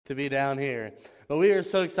to be down here. But we are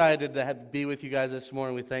so excited to be with you guys this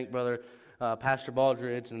morning. We thank Brother Pastor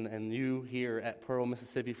Baldridge and you here at Pearl,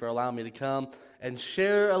 Mississippi for allowing me to come and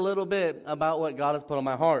share a little bit about what God has put on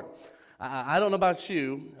my heart. I don't know about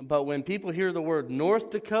you, but when people hear the word North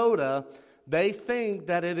Dakota, they think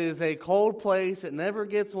that it is a cold place, it never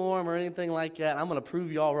gets warm or anything like that. I'm going to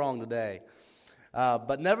prove you all wrong today.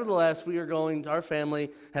 But nevertheless, our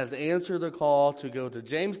family has answered the call to go to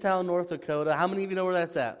Jamestown, North Dakota. How many of you know where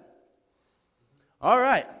that's at? All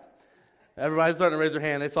right. Everybody's starting to raise their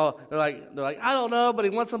hand. They're like, I don't know, but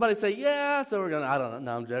he wants somebody to say, yeah, so we're going to, I don't know.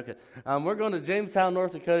 No, I'm joking. We're going to Jamestown,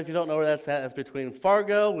 North Dakota. If you don't know where that's at, that's between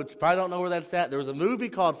Fargo, which you probably don't know where that's at. There was a movie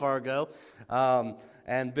called Fargo,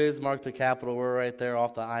 and Bismarck, the capital. We're right there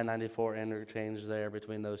off the I-94 interchange there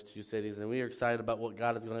between those two cities, and we are excited about what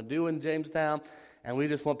God is going to do in Jamestown, and we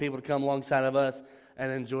just want people to come alongside of us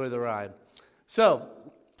and enjoy the ride. So,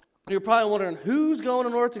 you're probably wondering, who's going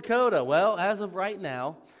to North Dakota? Well, as of right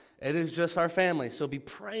now, it is just our family. So be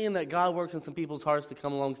praying that God works in some people's hearts to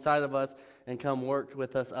come alongside of us and come work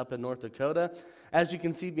with us up in North Dakota. As you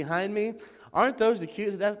can see behind me, aren't those the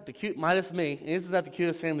cute? That's the cute minus me. Isn't that the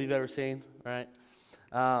cutest family you've ever seen? Right?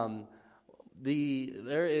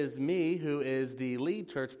 There is me, who is the lead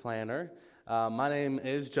church planner. My name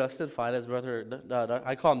is Justin Fight, as brother.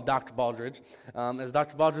 I call him Dr. Baldridge. As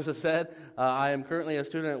Dr. Baldridge has said, I am currently a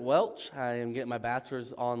student at Welch. I am getting my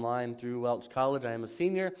bachelor's online through Welch College. I am a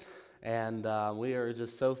senior, and we are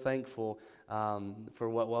just so thankful for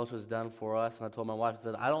what Welch has done for us. And I told my wife, I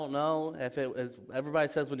said, I don't know if it is. Everybody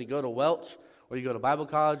says when you go to Welch or you go to Bible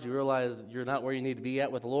college, you realize you're not where you need to be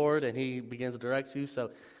at with the Lord, and He begins to direct you.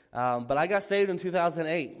 So, but I got saved in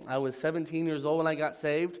 2008. I was 17 years old when I got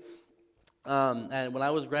saved. And when I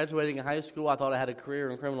was graduating in high school, I thought I had a career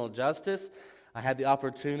in criminal justice. I had the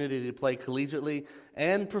opportunity to play collegiately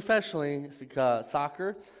and professionally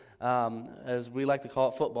soccer, as we like to call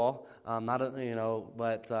it, football.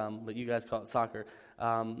 But you guys call it soccer.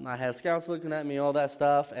 I had scouts looking at me, all that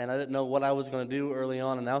stuff, and I didn't know what I was going to do early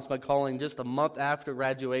on. Announced my calling just a month after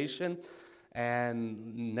graduation,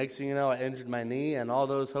 and next thing you know, I injured my knee, and all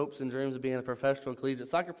those hopes and dreams of being a professional collegiate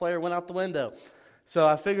soccer player went out the window. So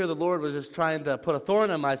I figured the Lord was just trying to put a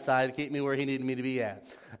thorn in my side to keep me where He needed me to be at.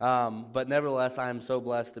 But nevertheless, I am so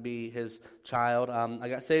blessed to be His child. I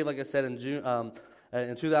got saved, like I said, in June.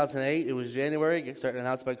 In 2008, it was January. I started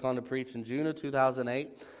announced my calling to preach in June of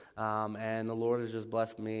 2008. And the Lord has just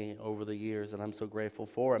blessed me over the years, and I'm so grateful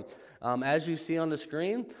for Him. As you see on the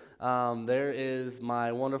screen, there is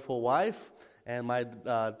my wonderful wife and my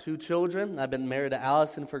 2 children. I've been married to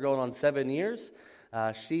Allison for going on 7 years.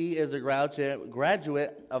 She is a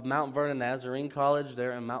graduate of Mount Vernon Nazarene College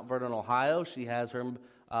there in Mount Vernon, Ohio. She has her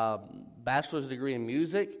bachelor's degree in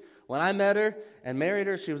music. When I met her and married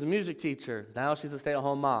her, she was a music teacher. Now she's a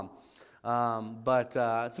stay-at-home mom. But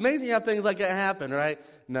it's amazing how things like that happen, right?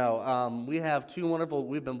 No,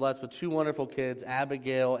 we've been blessed with 2 wonderful kids,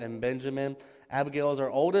 Abigail and Benjamin. Abigail is our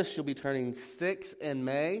oldest. She'll be turning 6 in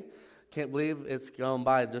May. Can't believe it's gone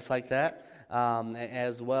by just like that.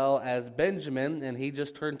 As well as Benjamin, and he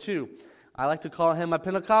just turned 2. I like to call him my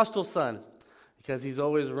Pentecostal son because he's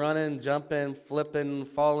always running, jumping, flipping,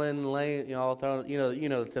 falling, laying, throwing,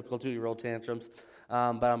 the typical 2-year-old tantrums.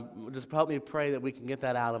 But just help me pray that we can get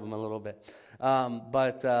that out of him a little bit.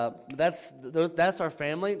 That's our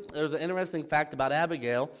family. There's an interesting fact about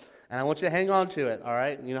Abigail, and I want you to hang on to it. All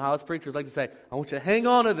right, you know how us preachers like to say, I want you to hang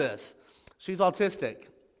on to this. She's autistic,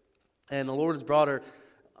 and the Lord has brought her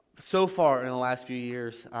so far in the last few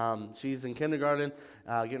years. She's in kindergarten,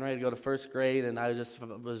 getting ready to go to first grade, and I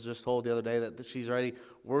was just told the other day that she's already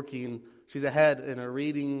working. She's ahead in her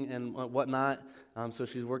reading and whatnot, so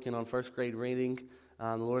she's working on first grade reading.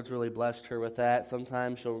 The Lord's really blessed her with that.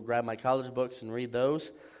 Sometimes she'll grab my college books and read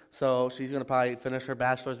those, so she's going to probably finish her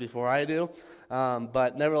bachelor's before I do.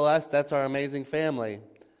 But nevertheless, that's our amazing family.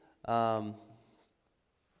 Can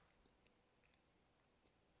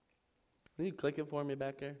you click it for me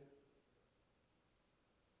back there?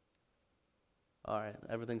 All right,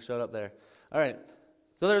 everything showed up there. All right,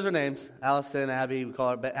 so there's her names. Allison, Abby, we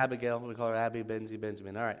call her Abigail. We call her Abby, Benji,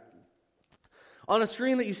 Benjamin. All right. On the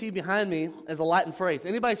screen that you see behind me is a Latin phrase.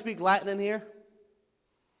 Anybody speak Latin in here?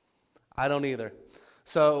 I don't either.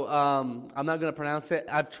 So I'm not going to pronounce it.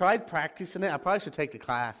 I've tried practicing it. I probably should take the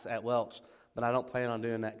class at Welch, but I don't plan on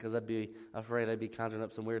doing that because I'd be afraid I'd be conjuring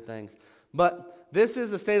up some weird things. But this is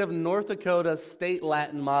the state of North Dakota's state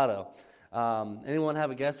Latin motto. Anyone have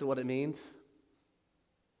a guess at what it means?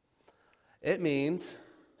 It means,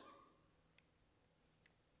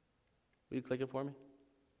 will you click it for me?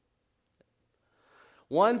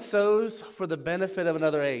 One sows for the benefit of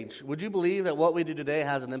another age. Would you believe that what we do today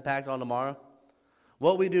has an impact on tomorrow?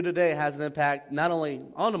 What we do today has an impact not only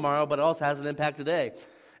on tomorrow, but it also has an impact today.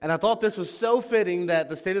 And I thought this was so fitting that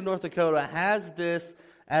the state of North Dakota has this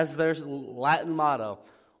as their Latin motto.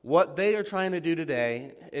 What they are trying to do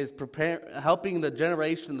today is helping the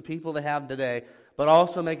generation, the people they have today, but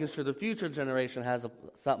also making sure the future generation has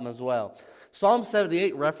something as well. Psalm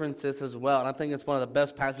 78 references this as well, and I think it's one of the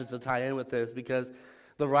best passages to tie in with this because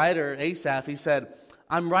the writer, Asaph, he said,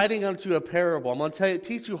 I'm writing unto a parable. I'm going to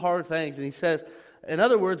teach you hard things. And he says, in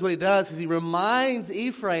other words, what he does is he reminds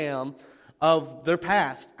Ephraim of their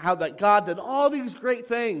past, how that God did all these great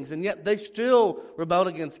things, and yet they still rebelled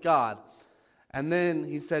against God. And then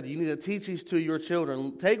he said, you need to teach these to your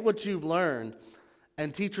children. Take what you've learned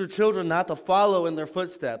and teach your children not to follow in their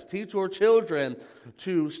footsteps. Teach your children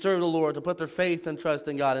to serve the Lord, to put their faith and trust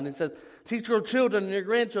in God. And he says, teach your children and your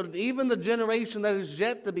grandchildren, even the generation that is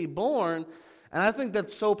yet to be born. And I think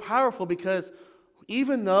that's so powerful because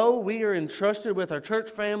even though we are entrusted with our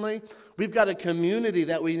church family, we've got a community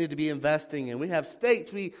that we need to be investing in. We have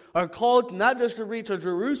states. We are called not just to reach our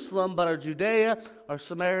Jerusalem, but our Judea, our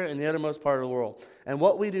Samaria, and the uttermost part of the world. And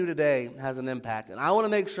what we do today has an impact. And I want to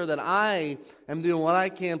make sure that I am doing what I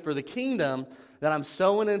can for the kingdom, that I'm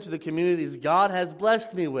sowing into the communities God has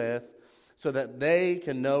blessed me with, so that they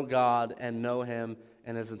can know God and know Him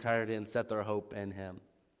in His entirety and set their hope in Him.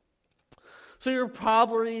 So you're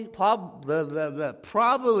probably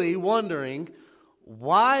wondering,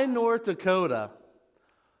 why North Dakota?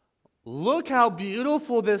 Look how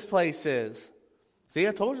beautiful this place is. See,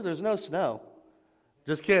 I told you there's no snow.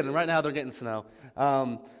 Just kidding. Right now they're getting snow.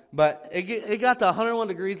 But it got to 101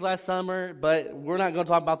 degrees last summer, but we're not going to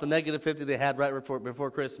talk about the negative 50 they had right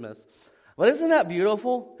before Christmas. But isn't that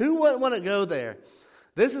beautiful? Who wouldn't want to go there?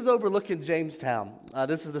 This is overlooking Jamestown.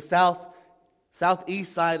 This is the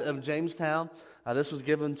southeast side of Jamestown. This was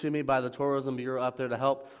given to me by the Tourism Bureau up there to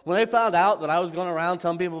help. When they found out that I was going around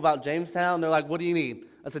telling people about Jamestown, they're like, what do you need?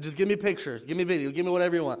 I said, just give me pictures, give me video, give me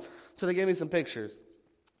whatever you want. So they gave me some pictures.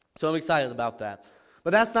 So I'm excited about that.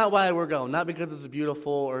 But that's not why we're going. Not because it's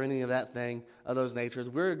beautiful or any of that thing of those natures.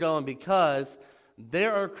 We're going because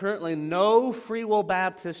there are currently no Free Will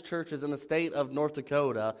Baptist churches in the state of North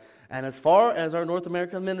Dakota. And as far as our North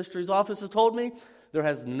American Ministries office has told me, there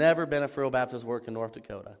has never been a Free Will Baptist work in North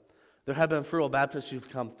Dakota. There have been Free Will Baptists who've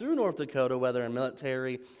come through North Dakota, whether in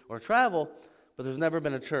military or travel, but there's never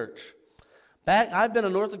been a church. I've been a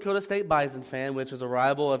North Dakota State Bison fan, which is a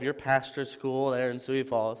rival of your pastor's school there in Sioux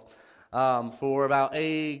Falls, for about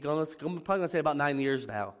I'm probably going to say about 9 years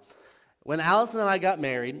now. When Allison and I got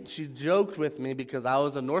married, she joked with me because I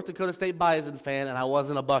was a North Dakota State Bison fan and I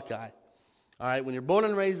wasn't a Buckeye. All right, when you're born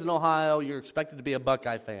and raised in Ohio, you're expected to be a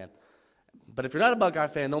Buckeye fan. But if you're not a Buckeye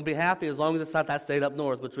fan, don't be happy as long as it's not that state up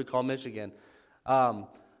north, which we call Michigan.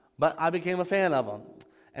 But I became a fan of them.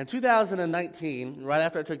 In 2019, right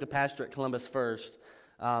after I took the pastorate at Columbus First,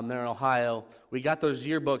 there in Ohio, we got those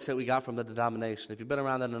yearbooks that we got from the denomination. If you've been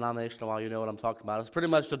around that denomination a while, you know what I'm talking about. It's pretty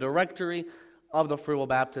much the directory of the Free Will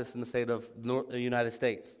Baptists in the state of the United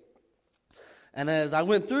States. And as I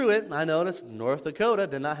went through it, I noticed North Dakota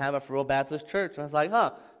did not have a Free Will Baptist church. And I was like,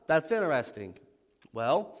 that's interesting.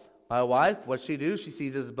 Well, my wife, what she do, she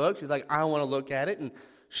sees this book. She's like, I want to look at it. And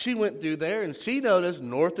she went through there, and she noticed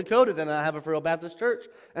North Dakota did not have a Free Will Baptist church.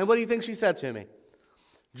 And what do you think she said to me?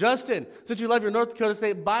 Justin, since you love your North Dakota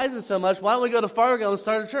State Bison so much, why don't we go to Fargo and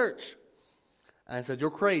start a church? And I said, you're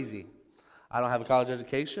crazy. I don't have a college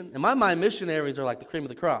education. In my mind, missionaries are like the cream of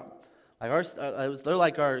the crop. They're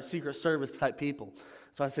like our Secret Service type people.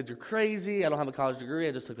 So I said, you're crazy. I don't have a college degree.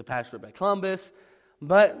 I just took the pastorate by Columbus.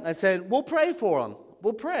 But I said, we'll pray for them.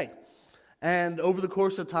 We'll pray. And over the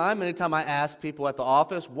course of time, anytime I ask people at the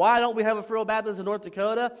office, why don't we have a Free Will Baptist in North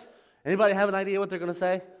Dakota? Anybody have an idea what they're going to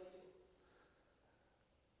say?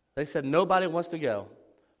 They said, nobody wants to go.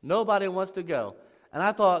 Nobody wants to go. And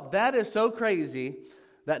I thought, that is so crazy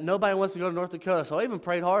that nobody wants to go to North Dakota. So I even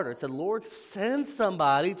prayed harder. I said, Lord, send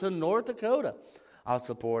somebody to North Dakota. I'll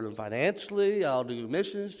support them financially. I'll do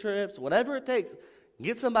missions trips, whatever it takes.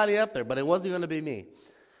 Get somebody up there. But it wasn't going to be me.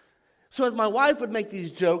 So as my wife would make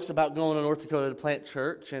these jokes about going to North Dakota to plant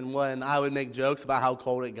church, and when I would make jokes about how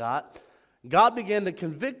cold it got, God began to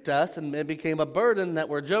convict us, and it became a burden that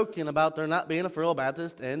we're joking about there not being a Free Will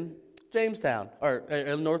Baptist in Jamestown, or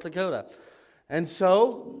in North Dakota. And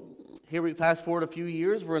so, here we fast forward a few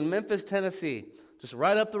years, we're in Memphis, Tennessee, just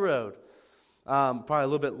right up the road. Probably a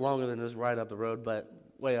little bit longer than just right up the road, but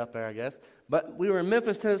way up there, I guess. But we were in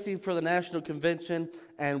Memphis, Tennessee for the National Convention,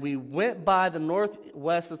 and we went by the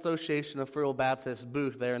Northwest Association of Free Will Baptists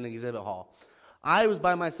booth there in the exhibit hall. I was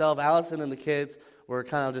by myself. Allison and the kids we're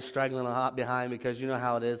kind of just straggling a lot behind because you know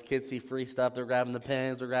how it is. Kids see free stuff. They're grabbing the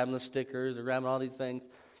pens. They're grabbing the stickers. They're grabbing all these things.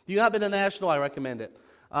 If you haven't been to National, I recommend it.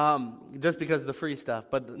 Just because of the free stuff.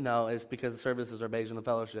 But no, it's because the services are based on the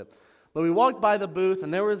fellowship. But we walked by the booth,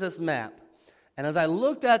 and there was this map. And as I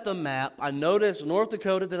looked at the map, I noticed North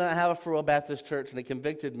Dakota did not have a Full Baptist church, and it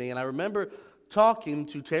convicted me. And I remember talking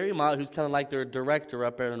to Terry Mott, who's kind of like their director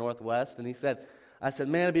up there in the Northwest, and I said,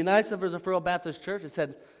 man, it'd be nice if there's a Full Baptist church. It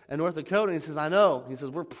said, in North Dakota, and he says, I know. He says,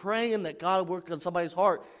 we're praying that God will work on somebody's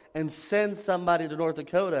heart and send somebody to North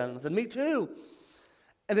Dakota. And I said, me too.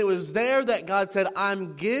 And it was there that God said,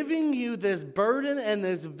 I'm giving you this burden and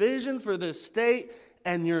this vision for this state,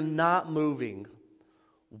 and you're not moving.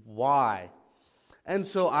 Why? And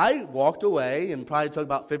so I walked away and probably took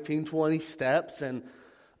about 15, 20 steps, and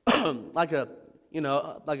like a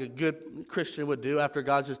good Christian would do after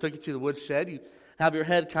God just took you to the woodshed, you have your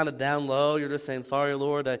head kind of down low. You're just saying, sorry,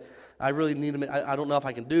 Lord, I really need to, I don't know if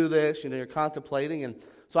I can do this. You're contemplating. And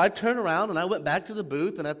so I turned around and I went back to the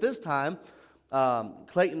booth. And at this time,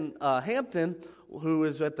 Clayton Hampton, who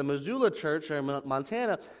was at the Missoula Church in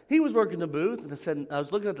Montana, he was working the booth. And I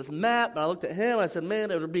was looking at this map, and I looked at him. And I said,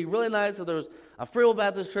 man, it would be really nice if there was a Full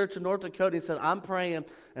Baptist church in North Dakota. He said, I'm praying,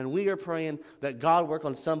 and we are praying that God work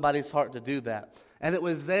on somebody's heart to do that. And it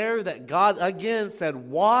was there that God again said,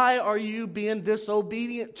 why are you being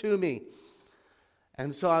disobedient to me?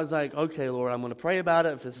 And so I was like, okay, Lord, I'm going to pray about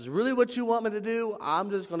it. If this is really what you want me to do,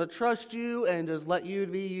 I'm just going to trust you and just let you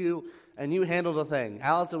be you, and you handle the thing.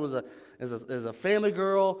 Allison is a family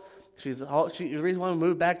girl. The reason why we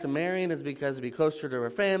moved back to Marion is because to be closer to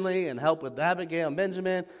her family and help with Abigail and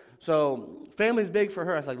Benjamin. So family's big for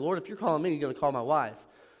her. I was like, Lord, if you're calling me, you're going to call my wife.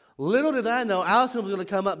 Little did I know, Allison was going to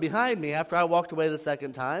come up behind me after I walked away the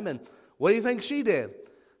second time, and what do you think she did?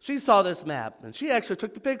 She saw this map, and she actually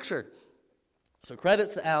took the picture. So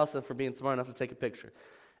credit to Allison for being smart enough to take a picture.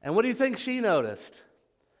 And what do you think she noticed?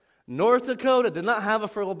 North Dakota did not have a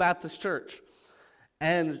Full Baptist church.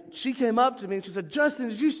 And she came up to me, and she said, Justin,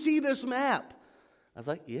 did you see this map? I was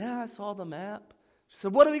like, yeah, I saw the map. She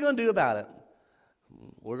said, what are we going to do about it?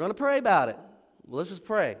 We're going to pray about it. Well, let's just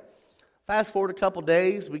pray. Fast forward a couple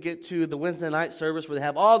days, we get to the Wednesday night service where they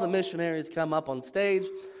have all the missionaries come up on stage.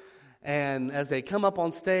 And as they come up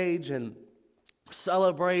on stage and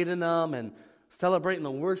celebrating them and celebrating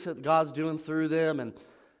the works that God's doing through them. And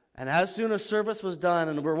as soon as service was done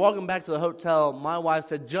and we're walking back to the hotel, my wife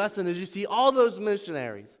said, Justin, did you see all those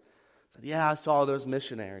missionaries? I said, yeah, I saw those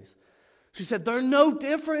missionaries. She said, they're no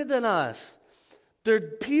different than us. They're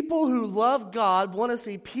people who love God, want to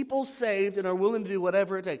see people saved, and are willing to do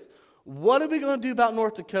whatever it takes. What are we going to do about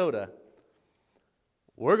North Dakota?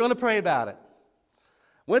 We're going to pray about it.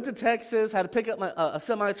 Went to Texas, had to pick up a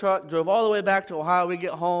semi-truck, drove all the way back to Ohio. We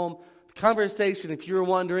get home. The conversation, if you were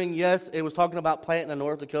wondering, yes, it was talking about planting in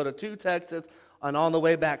North Dakota to Texas and on the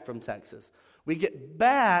way back from Texas. We get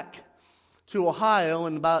back to Ohio,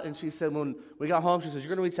 and she said when we got home, she says,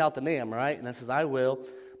 you're going to reach out to NAM, right? And I says, I will.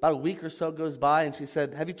 About a week or so goes by, and she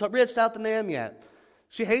said, have you reached out to NAM yet?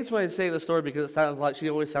 She hates when I say the story because she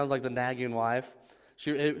always sounds like the nagging wife.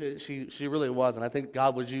 She really was, and I think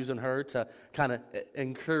God was using her to kind of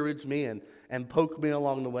encourage me and poke me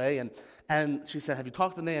along the way. And she said, have you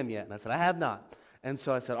talked to NAM yet? And I said, I have not. And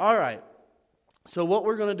so I said, all right. So what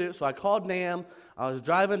we're going to do, so I called NAM. I was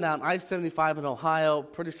driving down I-75 in Ohio.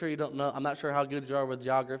 Pretty sure you don't know. I'm not sure how good you are with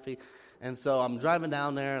geography. And so I'm driving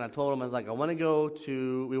down there, and I told them, I was like, we want to go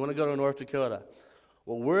to North Dakota.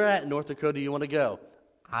 Well, where at North Dakota do you want to go?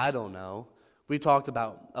 I don't know. We talked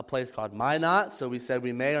about a place called Minot, so we said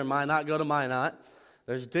we may or might not go to Minot.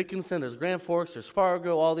 There's Dickinson, there's Grand Forks, there's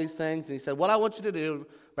Fargo, all these things. And he said, what I want you to do,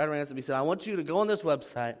 Brad Ransom, he said, I want you to go on this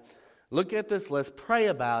website, look at this list, pray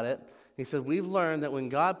about it. He said, we've learned that when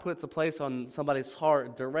God puts a place on somebody's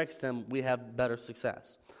heart, directs them, we have better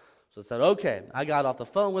success. So I said, okay. I got off the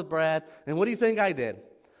phone with Brad, and what do you think I did?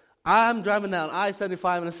 I'm driving down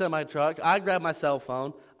I-75 in a semi-truck. I grabbed my cell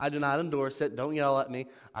phone. I do not endorse it. Don't yell at me.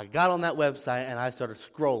 I got on that website, and I started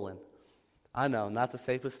scrolling. I know, not the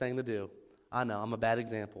safest thing to do. I know, I'm a bad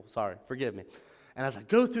example. Sorry, forgive me. And as I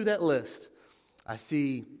go through that list, I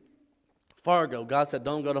see Fargo. God said,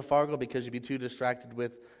 don't go to Fargo because you'd be too distracted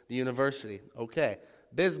with the university. Okay.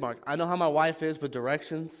 Bismarck. I know how my wife is with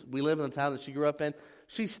directions. We live in the town that she grew up in.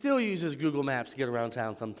 She still uses Google Maps to get around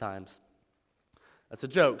town sometimes. That's a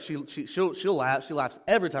joke. She'll laugh. She laughs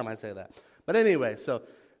every time I say that. But anyway, so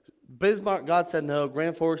Bismarck, God said no.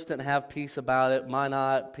 Grand Forks didn't have peace about it.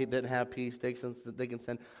 Minot didn't have peace.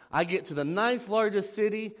 Dickinson. I get to the 9th largest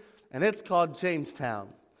city, and it's called Jamestown.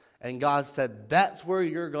 And God said, that's where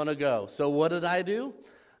you're going to go. So what did I do?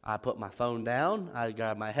 I put my phone down, I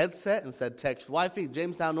grabbed my headset and said, text wifey,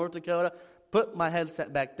 Jamestown, North Dakota, put my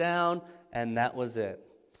headset back down, and that was it.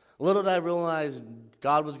 Little did I realize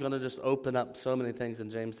God was going to just open up so many things in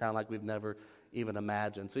Jamestown like we've never even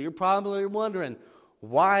imagined. So you're probably wondering,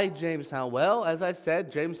 why Jamestown? Well, as I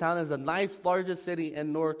said, Jamestown is the 9th largest city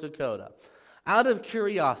in North Dakota. Out of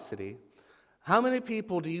curiosity, how many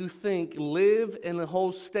people do you think live in the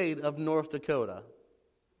whole state of North Dakota?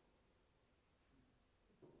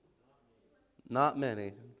 Not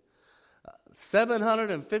many.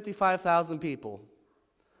 755,000 people.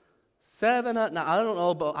 Now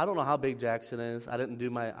I don't know how big Jackson is.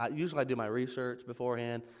 Usually I do my research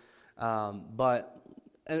beforehand. But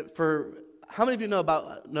for how many of you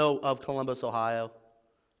know of Columbus, Ohio?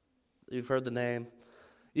 You've heard the name.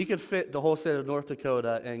 You could fit the whole state of North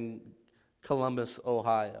Dakota in Columbus,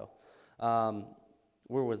 Ohio.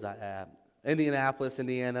 Where was that at? Indianapolis,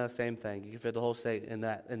 Indiana, same thing. You can fit the whole state in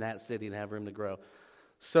that city and have room to grow.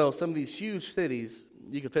 So some of these huge cities,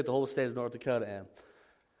 you can fit the whole state of North Dakota in.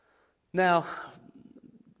 Now,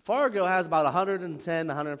 Fargo has about 110,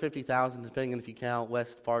 150,000, depending on if you count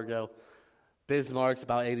West Fargo. Bismarck's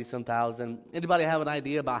about 80-some thousand. Anybody have an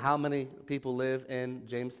idea about how many people live in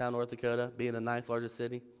Jamestown, North Dakota, being the 9th largest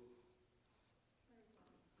city?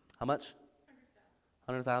 How much?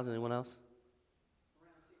 100,000. Anyone else?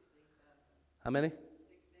 How many?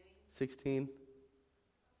 16.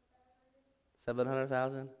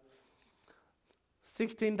 700,000?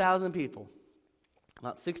 16,000 people.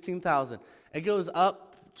 About 16,000. It goes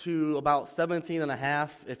up to about 17 and a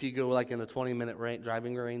half if you go like in the 20-minute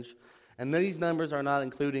driving range. And these numbers are not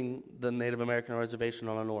including the Native American reservation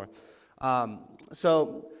on the north.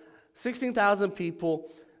 So 16,000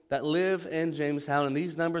 people that live in Jamestown, and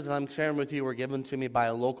these numbers that I'm sharing with you were given to me by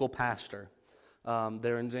a local pastor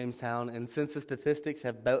there in Jamestown, and census statistics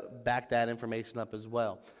have backed that information up as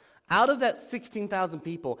well. Out of that 16,000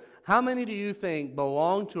 people, how many do you think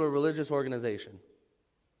belong to a religious organization?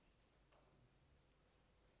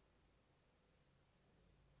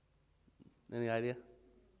 Any idea?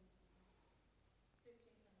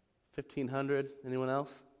 1,500. Anyone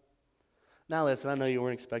else? Now listen, I know you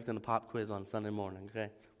weren't expecting a pop quiz on Sunday morning, okay?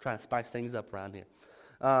 I'm trying to spice things up around here.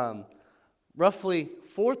 Roughly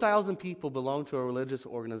 4,000 people belong to a religious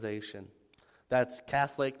organization. That's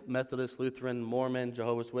Catholic, Methodist, Lutheran, Mormon,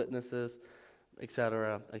 Jehovah's Witnesses,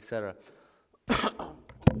 etc., etc.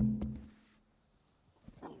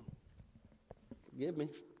 Forgive me.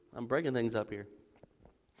 I'm breaking things up here.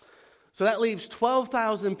 So that leaves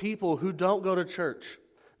 12,000 people who don't go to church.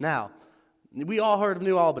 Now, we all heard of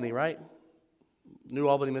New Albany, right? New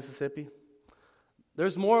Albany, Mississippi.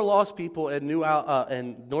 There's more lost people in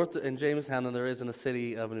in Jamestown than there is in the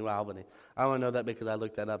city of New Albany. I only know that because I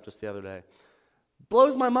looked that up just the other day.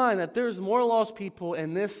 Blows my mind that there's more lost people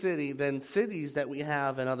in this city than cities that we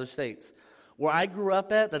have in other states. Where I grew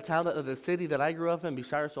up at, the city that I grew up in,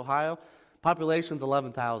 Bucyrus, Ohio, population's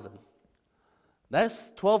 11,000. That's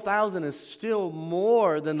 12,000 is still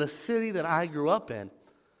more than the city that I grew up in.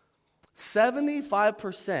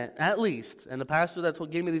 75% at least, and the pastor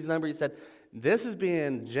that gave me these numbers, he said, this is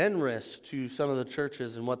being generous to some of the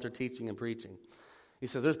churches and what they're teaching and preaching. He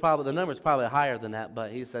says the number's probably higher than that,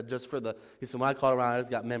 but he said when I called around, I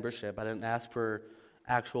just got membership. I didn't ask for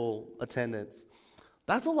actual attendance.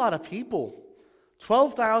 That's a lot of people.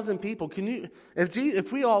 12,000 people. We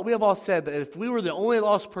have all said that if we were the only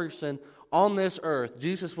lost person on this earth,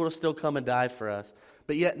 Jesus would have still come and died for us.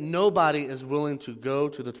 But yet nobody is willing to go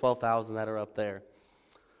to the 12,000 that are up there. And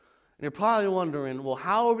you're probably wondering, well,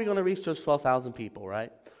 how are we going to reach those 12,000 people,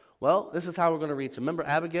 right? Well, this is how we're going to reach them. Remember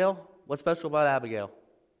Abigail? What's special about Abigail?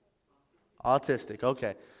 Autistic,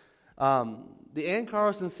 okay. The Ann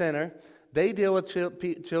Carlson Center, they deal with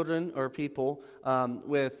children or people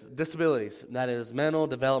with disabilities. That is mental,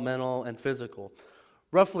 developmental, and physical.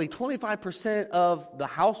 Roughly 25% of the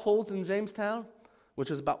households in Jamestown, which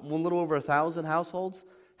is about a little over 1,000 households,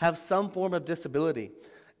 have some form of disability.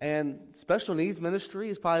 And special needs ministry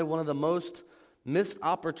is probably one of the most missed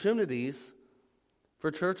opportunities for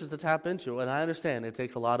churches to tap into. And I understand it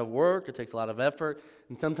takes a lot of work, it takes a lot of effort,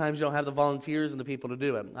 and sometimes you don't have the volunteers and the people to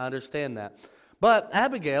do it. I understand that. But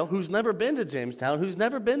Abigail, who's never been to Jamestown, who's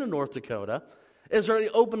never been to North Dakota, is already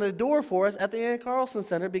opened a door for us at the Ann Carlson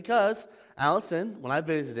Center because Allison, when I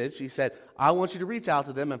visited, she said, I want you to reach out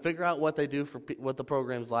to them and figure out what they do, for what the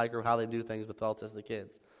program's like or how they do things with autistic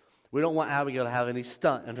kids. We don't want Abigail to have any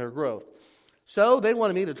stunt in her growth. So they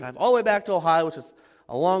wanted me to drive all the way back to Ohio, which is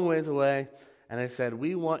a long ways away, and they said,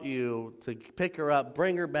 we want you to pick her up,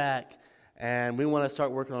 bring her back, and we want to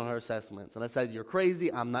start working on her assessments. And I said, you're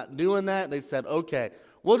crazy, I'm not doing that. And they said, okay,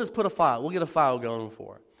 we'll just put a file. We'll get a file going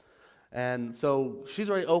for her. And so she's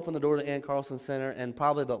already opened the door to Ann Carlson Center, and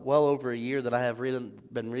probably well over a year that I have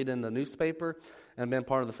been reading the newspaper and been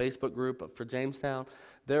part of the Facebook group for Jamestown,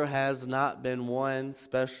 there has not been one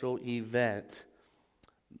special event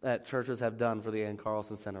that churches have done for the Ann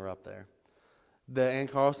Carlson Center up there. The Ann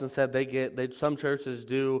Carlson said some churches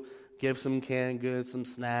do give some canned goods, some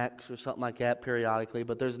snacks or something like that periodically,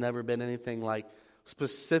 but there's never been anything like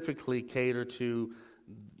specifically catered to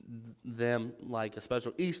them, like a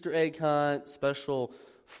special Easter egg hunt, special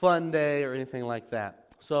fun day, or anything like that.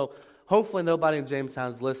 So hopefully nobody in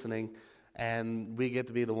Jamestown is listening, and we get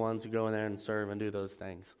to be the ones who go in there and serve and do those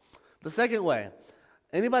things. The second way,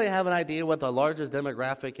 anybody have an idea what the largest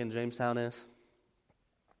demographic in Jamestown is?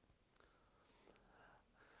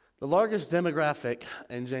 The largest demographic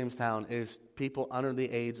in Jamestown is people under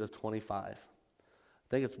the age of 25. I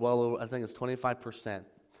think it's 25%.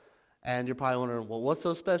 And you're probably wondering, well, what's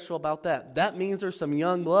so special about that? That means there's some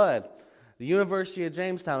young blood. The University of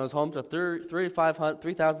Jamestown is home to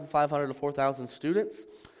 3,500 to 4,000 students.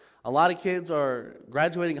 A lot of kids are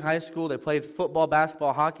graduating high school. They play football,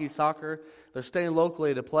 basketball, hockey, soccer. They're staying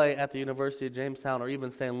locally to play at the University of Jamestown, or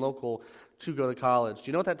even staying local to go to college. Do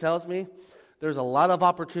you know what that tells me? There's a lot of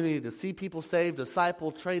opportunity to see people saved,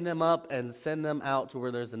 disciple, train them up, and send them out to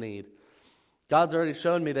where there's a need. God's already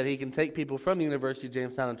shown me that He can take people from the University of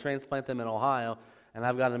Jamestown and transplant them in Ohio, and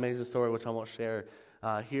I've got an amazing story which I won't share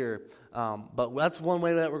here. But that's one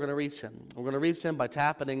way that we're going to reach Him. We're going to reach Him by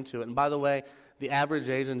tapping into it. And by the way, the average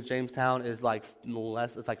age in Jamestown is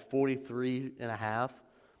it's like 43 and a half,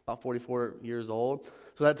 about 44 years old.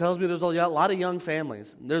 So that tells me there's a lot of young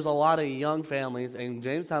families. There's a lot of young families, and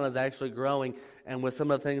Jamestown is actually growing. And with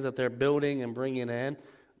some of the things that they're building and bringing in,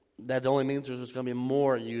 that only means there's just going to be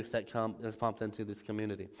more youth that's pumped into this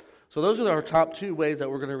community. So those are our top two ways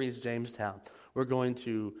that we're going to reach Jamestown. We're going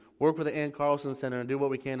to work with the Ann Carlson Center and do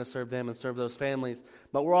what we can to serve them and serve those families.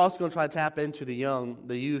 But we're also going to try to tap into the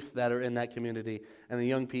youth that are in that community and the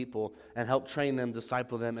young people, and help train them,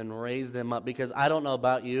 disciple them, and raise them up. Because I don't know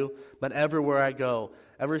about you, but everywhere I go,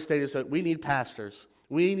 every state, we need pastors.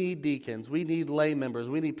 We need deacons. We need lay members.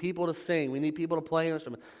 We need people to sing. We need people to play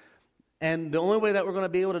instruments. And the only way that we're going to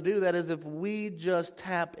be able to do that is if we just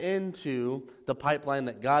tap into the pipeline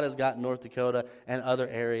that God has got in North Dakota and other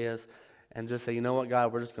areas, and just say, you know what,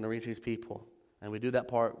 God, we're just going to reach these people. And we do that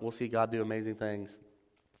part, we'll see God do amazing things.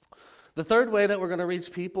 The third way that we're going to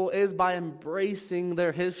reach people is by embracing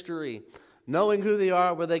their history, knowing who they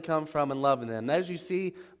are, where they come from, and loving them. As you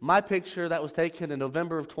see, my picture that was taken in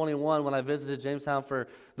November of 21 when I visited Jamestown for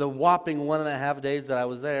the whopping 1.5 days that I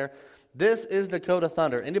was there, this is Dakota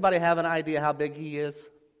Thunder. Anybody have an idea how big he is?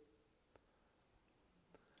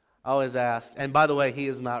 I always ask. And by the way, he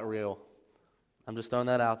is not real. I'm just throwing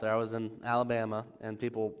that out there. I was in Alabama, and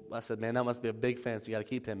I said, man, that must be a big fence. You got to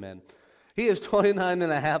keep him in. He is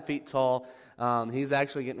 29.5 feet tall. He's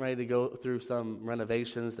actually getting ready to go through some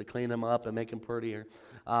renovations to clean him up and make him prettier.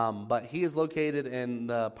 But he is located in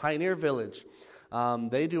the Pioneer Village.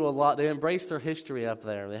 They do a lot. They embrace their history up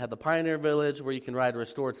there. They have the Pioneer Village where you can ride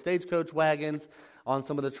restored stagecoach wagons on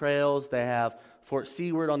some of the trails. They have Fort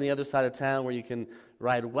Seward on the other side of town where you can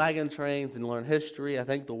ride wagon trains and learn history. I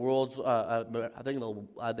think the world's, I don't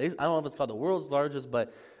know if it's called the world's largest,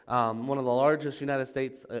 but one of the largest United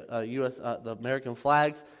States, U.S., the American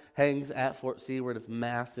flags hangs at Fort Seward. It's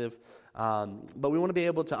massive. But we want to be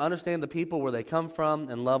able to understand the people where they come from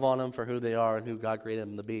and love on them for who they are and who God created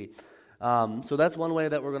them to be. So that's one way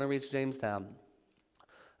that we're going to reach Jamestown.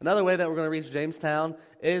 Another way that we're going to reach Jamestown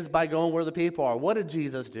is by going where the people are. What did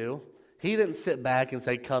Jesus do? He didn't sit back and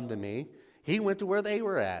say, come to me. He went to where they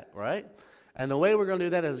were at, right? And the way we're going to do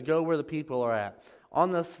that is go where the people are at.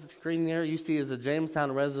 On the screen there, you see is the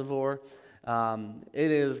Jamestown Reservoir.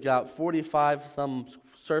 It has got 45-some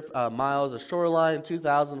miles of shoreline,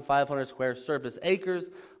 2,500 square surface acres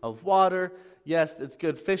of water. Yes, it's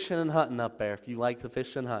good fishing and hunting up there if you like to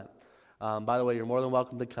fish and hunt. By the way, you're more than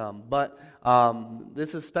welcome to come. But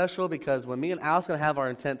this is special because when me and Alice are going to have our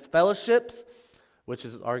intense fellowships, which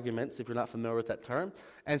is arguments, if you're not familiar with that term,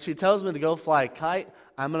 and she tells me to go fly a kite,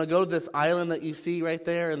 I'm going to go to this island that you see right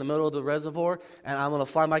there in the middle of the reservoir, and I'm going to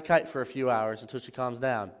fly my kite for a few hours until she calms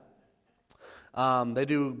down. They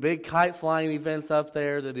do big kite flying events up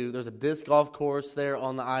there. There's a disc golf course there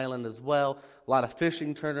on the island as well. A lot of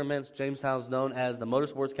fishing tournaments. Jamestown is known as the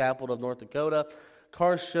motorsports capital of North Dakota.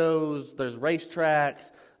 Car shows, there's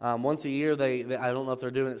racetracks. Once a year, they I don't know if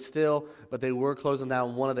they're doing it still, but they were closing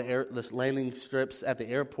down one of the landing strips at the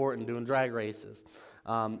airport and doing drag races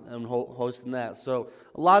and hosting that. So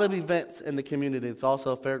a lot of events in the community. It's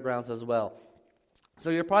also fairgrounds as well. So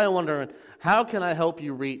you're probably wondering, how can I help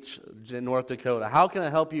you reach North Dakota? How can I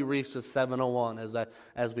help you reach the 701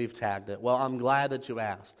 as we've tagged it? Well, I'm glad that you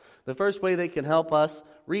asked. The first way they can help us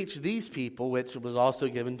reach these people, which was also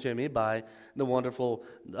given to me by the wonderful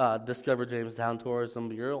Discover Jamestown Tourism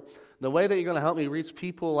Bureau, the way that you're going to help me reach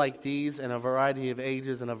people like these in a variety of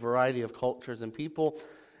ages and a variety of cultures and people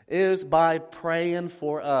is by praying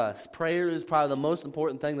for us. Prayer is probably the most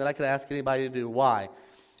important thing that I could ask anybody to do. Why?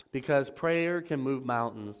 Because prayer can move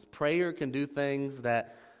mountains. Prayer can do things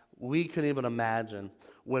that we couldn't even imagine.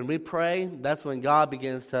 When we pray, that's when God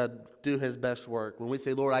begins to do His best work. When we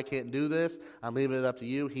say, Lord, I can't do this, I'm leaving it up to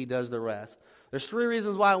you, He does the rest. There's 3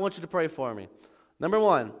 reasons why I want you to pray for me. Number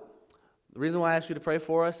 1, the reason why I ask you to pray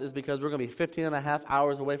for us is because we're going to be 15 and a half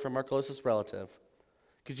hours away from our closest relative.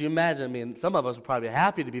 Could you imagine? I mean, some of us would probably be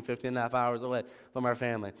happy to be 15 and a half hours away from our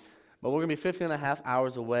family. But we're going to be 15 and a half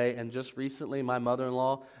hours away, and just recently my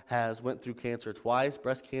mother-in-law has went through cancer twice,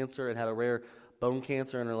 breast cancer, and had a rare bone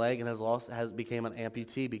cancer in her leg, and has became an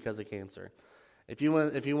amputee because of cancer. If you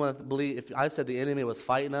want to believe, if I said the enemy was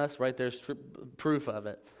fighting us, right there's proof of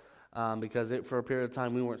it. Because for a period of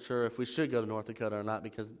time we weren't sure if we should go to North Dakota or not,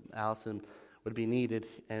 because Allison would be needed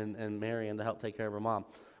and Marion to help take care of her mom.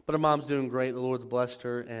 But her mom's doing great. The Lord's blessed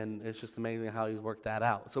her, and it's just amazing how He's worked that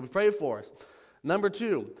out. So we pray for us. Number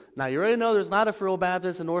 2, now you already know there's not a Free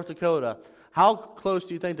Baptist in North Dakota. How close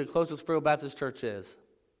do you think the closest Free Baptist church is?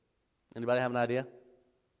 Anybody have an idea?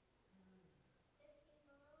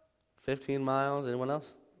 15 miles. Anyone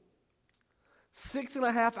else?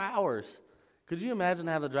 6.5 hours. Could you imagine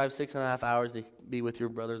having to drive 6.5 hours to be with your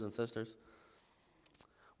brothers and sisters?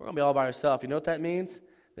 We're going to be all by ourselves. You know what that means?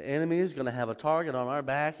 The enemy is going to have a target on our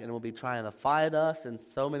back and will be trying to fight us in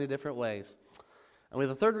so many different ways. And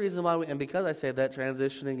the third reason why, and because I say that,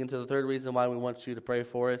 transitioning into the third reason why we want you to pray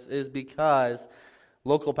for us is because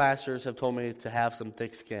local pastors have told me to have some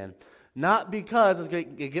thick skin. Not because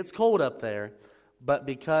it gets cold up there, but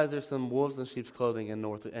because there's some wolves in sheep's clothing in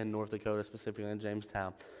North Dakota, specifically in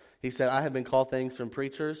Jamestown. He said, I have been called things from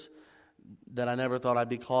preachers that I never thought I'd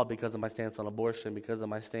be called because of my stance on abortion, because of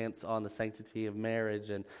my stance on the sanctity of marriage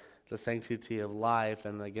and the sanctity of life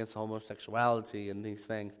and against homosexuality and these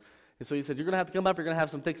things. And so he said, you're going to have to come up, you're going to have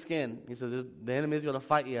some thick skin. He says, the enemy is going to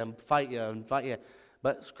fight you and fight you and fight you.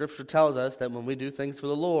 But Scripture tells us that when we do things for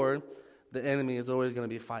the Lord, the enemy is always going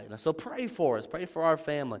to be fighting us. So pray for us. Pray for our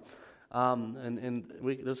family.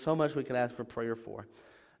 There's so much we can ask for prayer for.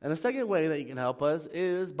 And the second way that you can help us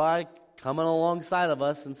is by coming alongside of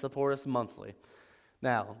us and support us monthly.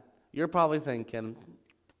 Now, you're probably thinking,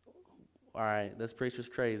 all right, this preacher's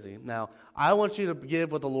crazy. Now, I want you to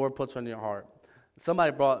give what the Lord puts on your heart. So I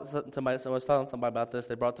was telling somebody about this.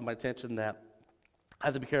 They brought to my attention that I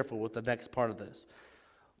have to be careful with the next part of this.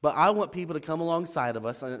 But I want people to come alongside of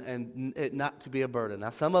us and it not to be a burden.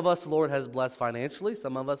 Now, some of us the Lord has blessed financially.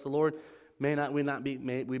 Some of us the Lord may not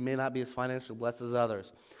be as financially blessed as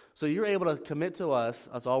others. So you're able to commit to us.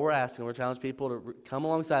 That's all we're asking. We're challenging people to come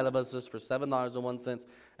alongside of us just for $7.01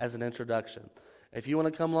 as an introduction. If you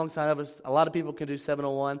want to come alongside of us, a lot of people can do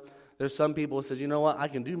 701. There's some people who said, you know what, I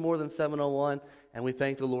can do more than 701, and we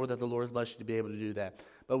thank the Lord that the Lord has blessed you to be able to do that.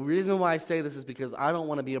 But the reason why I say this is because I don't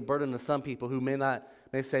want to be a burden to some people who may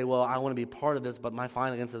say, well, I want to be part of this, but my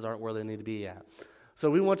finances aren't where they need to be at. So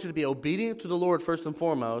we want you to be obedient to the Lord first and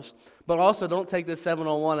foremost, but also don't take this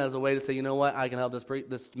 701 as a way to say, you know what, I can help this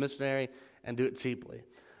missionary and do it cheaply.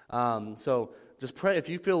 So just pray. If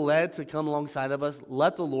you feel led to come alongside of us,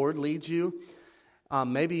 let the Lord lead you.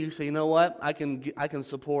 Maybe you say, you know what, I can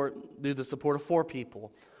do the support of 4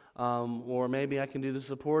 people. Or maybe I can do the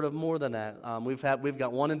support of more than that. We've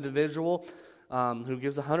got one individual who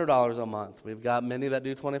gives $100 a month. We've got many that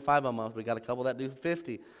do $25 a month. We've got a couple that do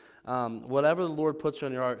 $50. Whatever the Lord puts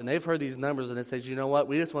on your heart, and they've heard these numbers, and it says, you know what,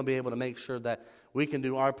 we just want to be able to make sure that we can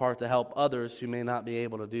do our part to help others who may not be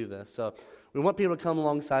able to do this. So we want people to come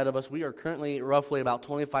alongside of us. We are currently roughly about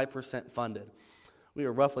 25% funded. We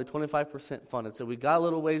are roughly 25% funded. So we've got a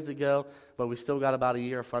little ways to go, but we still got about a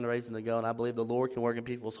year of fundraising to go, and I believe the Lord can work in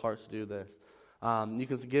people's hearts to do this. You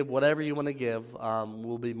can give whatever you want to give.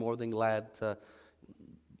 We'll be more than glad to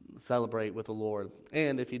celebrate with the Lord.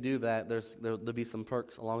 And if you do that, there'll be some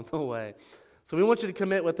perks along the way. So we want you to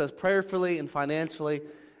commit with us prayerfully and financially,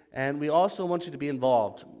 and we also want you to be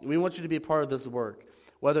involved. We want you to be a part of this work.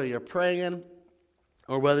 Whether you're praying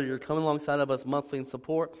or whether you're coming alongside of us monthly in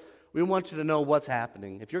support, we want you to know what's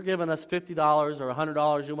happening. If you're giving us $50 or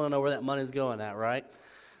 $100, you want to know where that money's going at, right?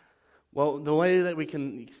 Well, the way that we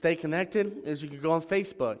can stay connected is you can go on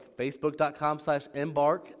Facebook,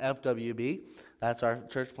 facebook.com/embarkfwb. That's our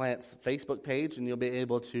church plant's Facebook page, and you'll be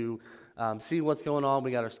able to see what's going on.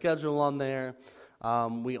 We got our schedule on there.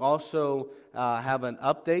 We also have an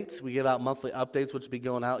updates. We give out monthly updates, which will be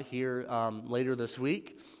going out here later this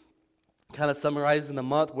week, kind of summarizing the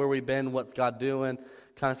month, where we've been, what's God doing,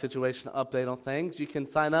 kind of situation update on things. You can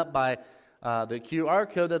sign up by the QR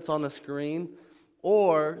code that's on the screen,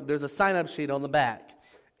 or there's a sign-up sheet on the back.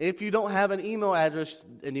 If you don't have an email address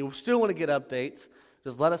and you still want to get updates,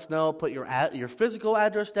 just let us know. Put your physical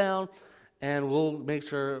address down, and we'll make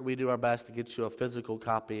sure we do our best to get you a physical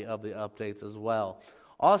copy of the updates as well.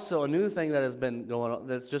 Also, a new thing that has been going on,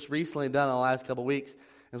 that's just recently done in the last couple of weeks,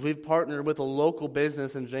 is we've partnered with a local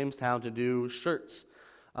business in Jamestown to do shirts.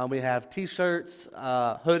 We have T-shirts,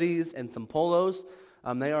 hoodies, and some polos.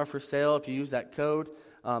 They are for sale if you use that code.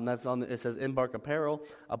 That's on. It says Embark Apparel.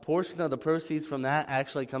 A portion of the proceeds from that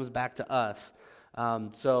actually comes back to us.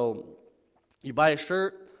 So you buy a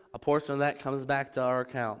shirt, a portion of that comes back to our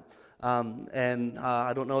account.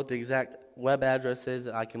 I don't know what the exact web address is.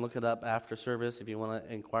 I can look it up after service if you want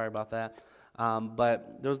to inquire about that.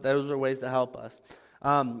 But those are ways to help us.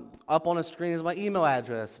 Up on the screen is my email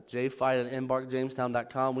address,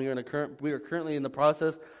 jfight@embarkjamestown.com. We are currently in the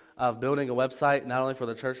process of building a website, not only for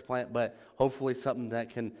the church plant, but hopefully something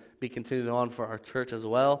that can be continued on for our church as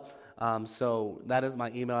well. So that is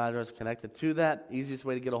my email address connected to that. Easiest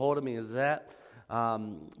way to get a hold of me is that.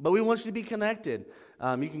 But we want you to be connected.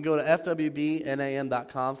 You can go to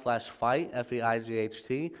fwbnam.com/fight,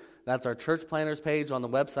 FEIGHT. That's our church planners page on the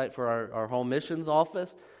website for our home missions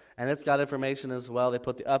office. And it's got information as well. They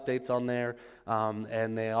put the updates on there,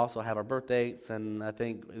 and they also have our birth dates, and I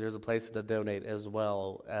think there's a place to donate as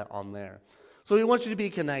well on there. So we want you to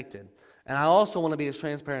be connected. And I also want to be as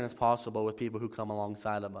transparent as possible with people who come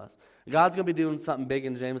alongside of us. God's going to be doing something big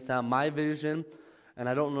in Jamestown. My vision, and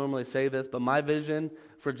I don't normally say this, but my vision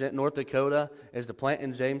for North Dakota is to plant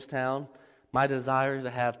in Jamestown. My desire is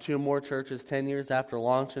to have 2 more churches 10 years after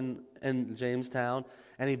launching in Jamestown,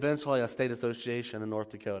 and eventually a state association in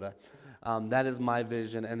North Dakota. That is my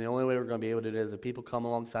vision, and the only way we're going to be able to do it is if people come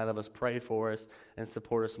alongside of us, pray for us, and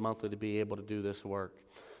support us monthly to be able to do this work.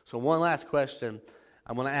 So one last question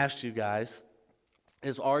I want to ask you guys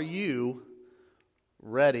is, are you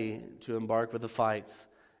ready to embark with the fights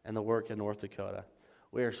and the work in North Dakota?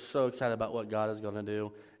 We are so excited about what God is going to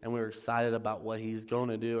do, and we're excited about what He's going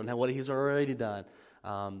to do and what He's already done.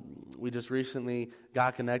 We just recently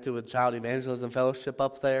got connected with Child Evangelism Fellowship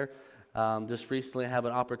up there. Just recently have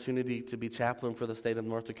an opportunity to be chaplain for the state of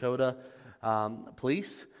North Dakota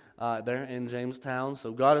police there in Jamestown.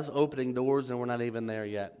 So God is opening doors, and we're not even there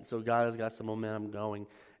yet. So God has got some momentum going,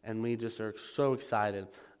 and we just are so excited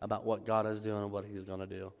about what God is doing and what He's going to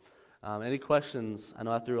do. Any questions? I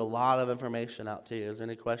know I threw a lot of information out to you. Is there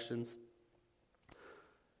any questions?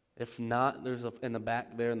 If not, there's in the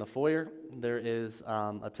back there in the foyer, there is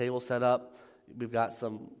a table set up. We've got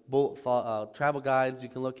some travel guides you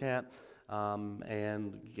can look at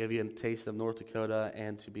and give you a taste of North Dakota,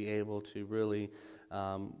 and to be able to really,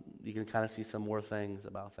 you can kind of see some more things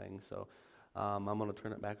about things. So I'm going to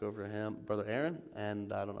turn it back over to him, Brother Aaron,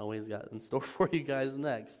 and I don't know what he's got in store for you guys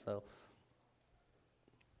next. So.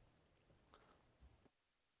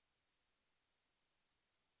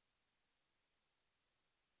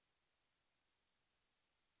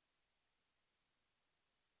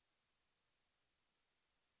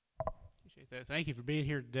 Thank you for being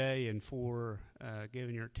here today and for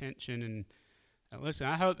giving your attention. And listen,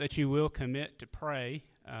 I hope that you will commit to pray.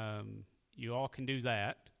 You all can do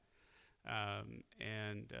that.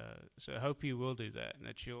 So I hope you will do that, and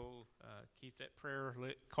that you'll keep that prayer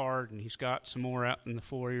lit card. And he's got some more out in the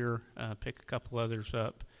foyer. Pick a couple others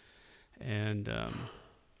up and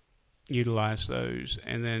utilize those.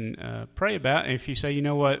 And then pray about it. If you say, you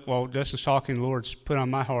know what, while Justin's talking, the Lord's put on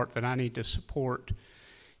my heart that I need to support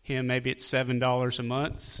him. Maybe it's $7 a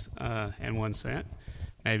month and 1 cent.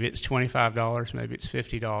 Maybe it's $25. Maybe it's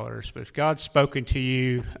 $50. But if God's spoken to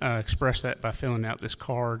you, express that by filling out this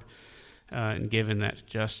card and giving that to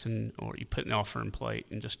Justin, or you put an offering plate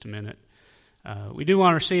in just a minute. We do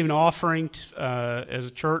want to receive an offering as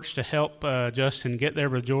a church to help Justin get there.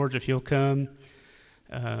 But George, if you'll come,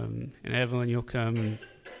 and Evelyn, you'll come and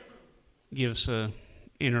give us an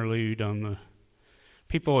interlude on the.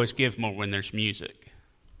 People always give more when there's music.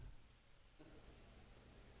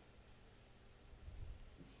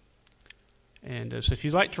 And so if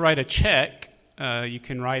you'd like to write a check, you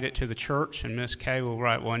can write it to the church, and Miss Kay will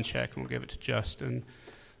write one check, and we'll give it to Justin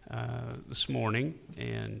this morning.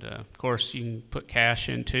 And, of course, you can put cash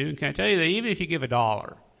in, too. And can I tell you that even if you give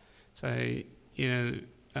 $1, say,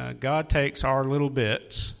 God takes our little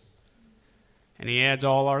bits, and He adds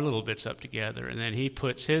all our little bits up together, and then He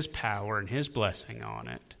puts His power and His blessing on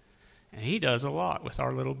it. And he does a lot with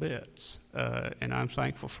our little bits, and I'm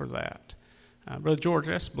thankful for that. Brother George,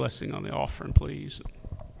 that's a blessing on the offering, please.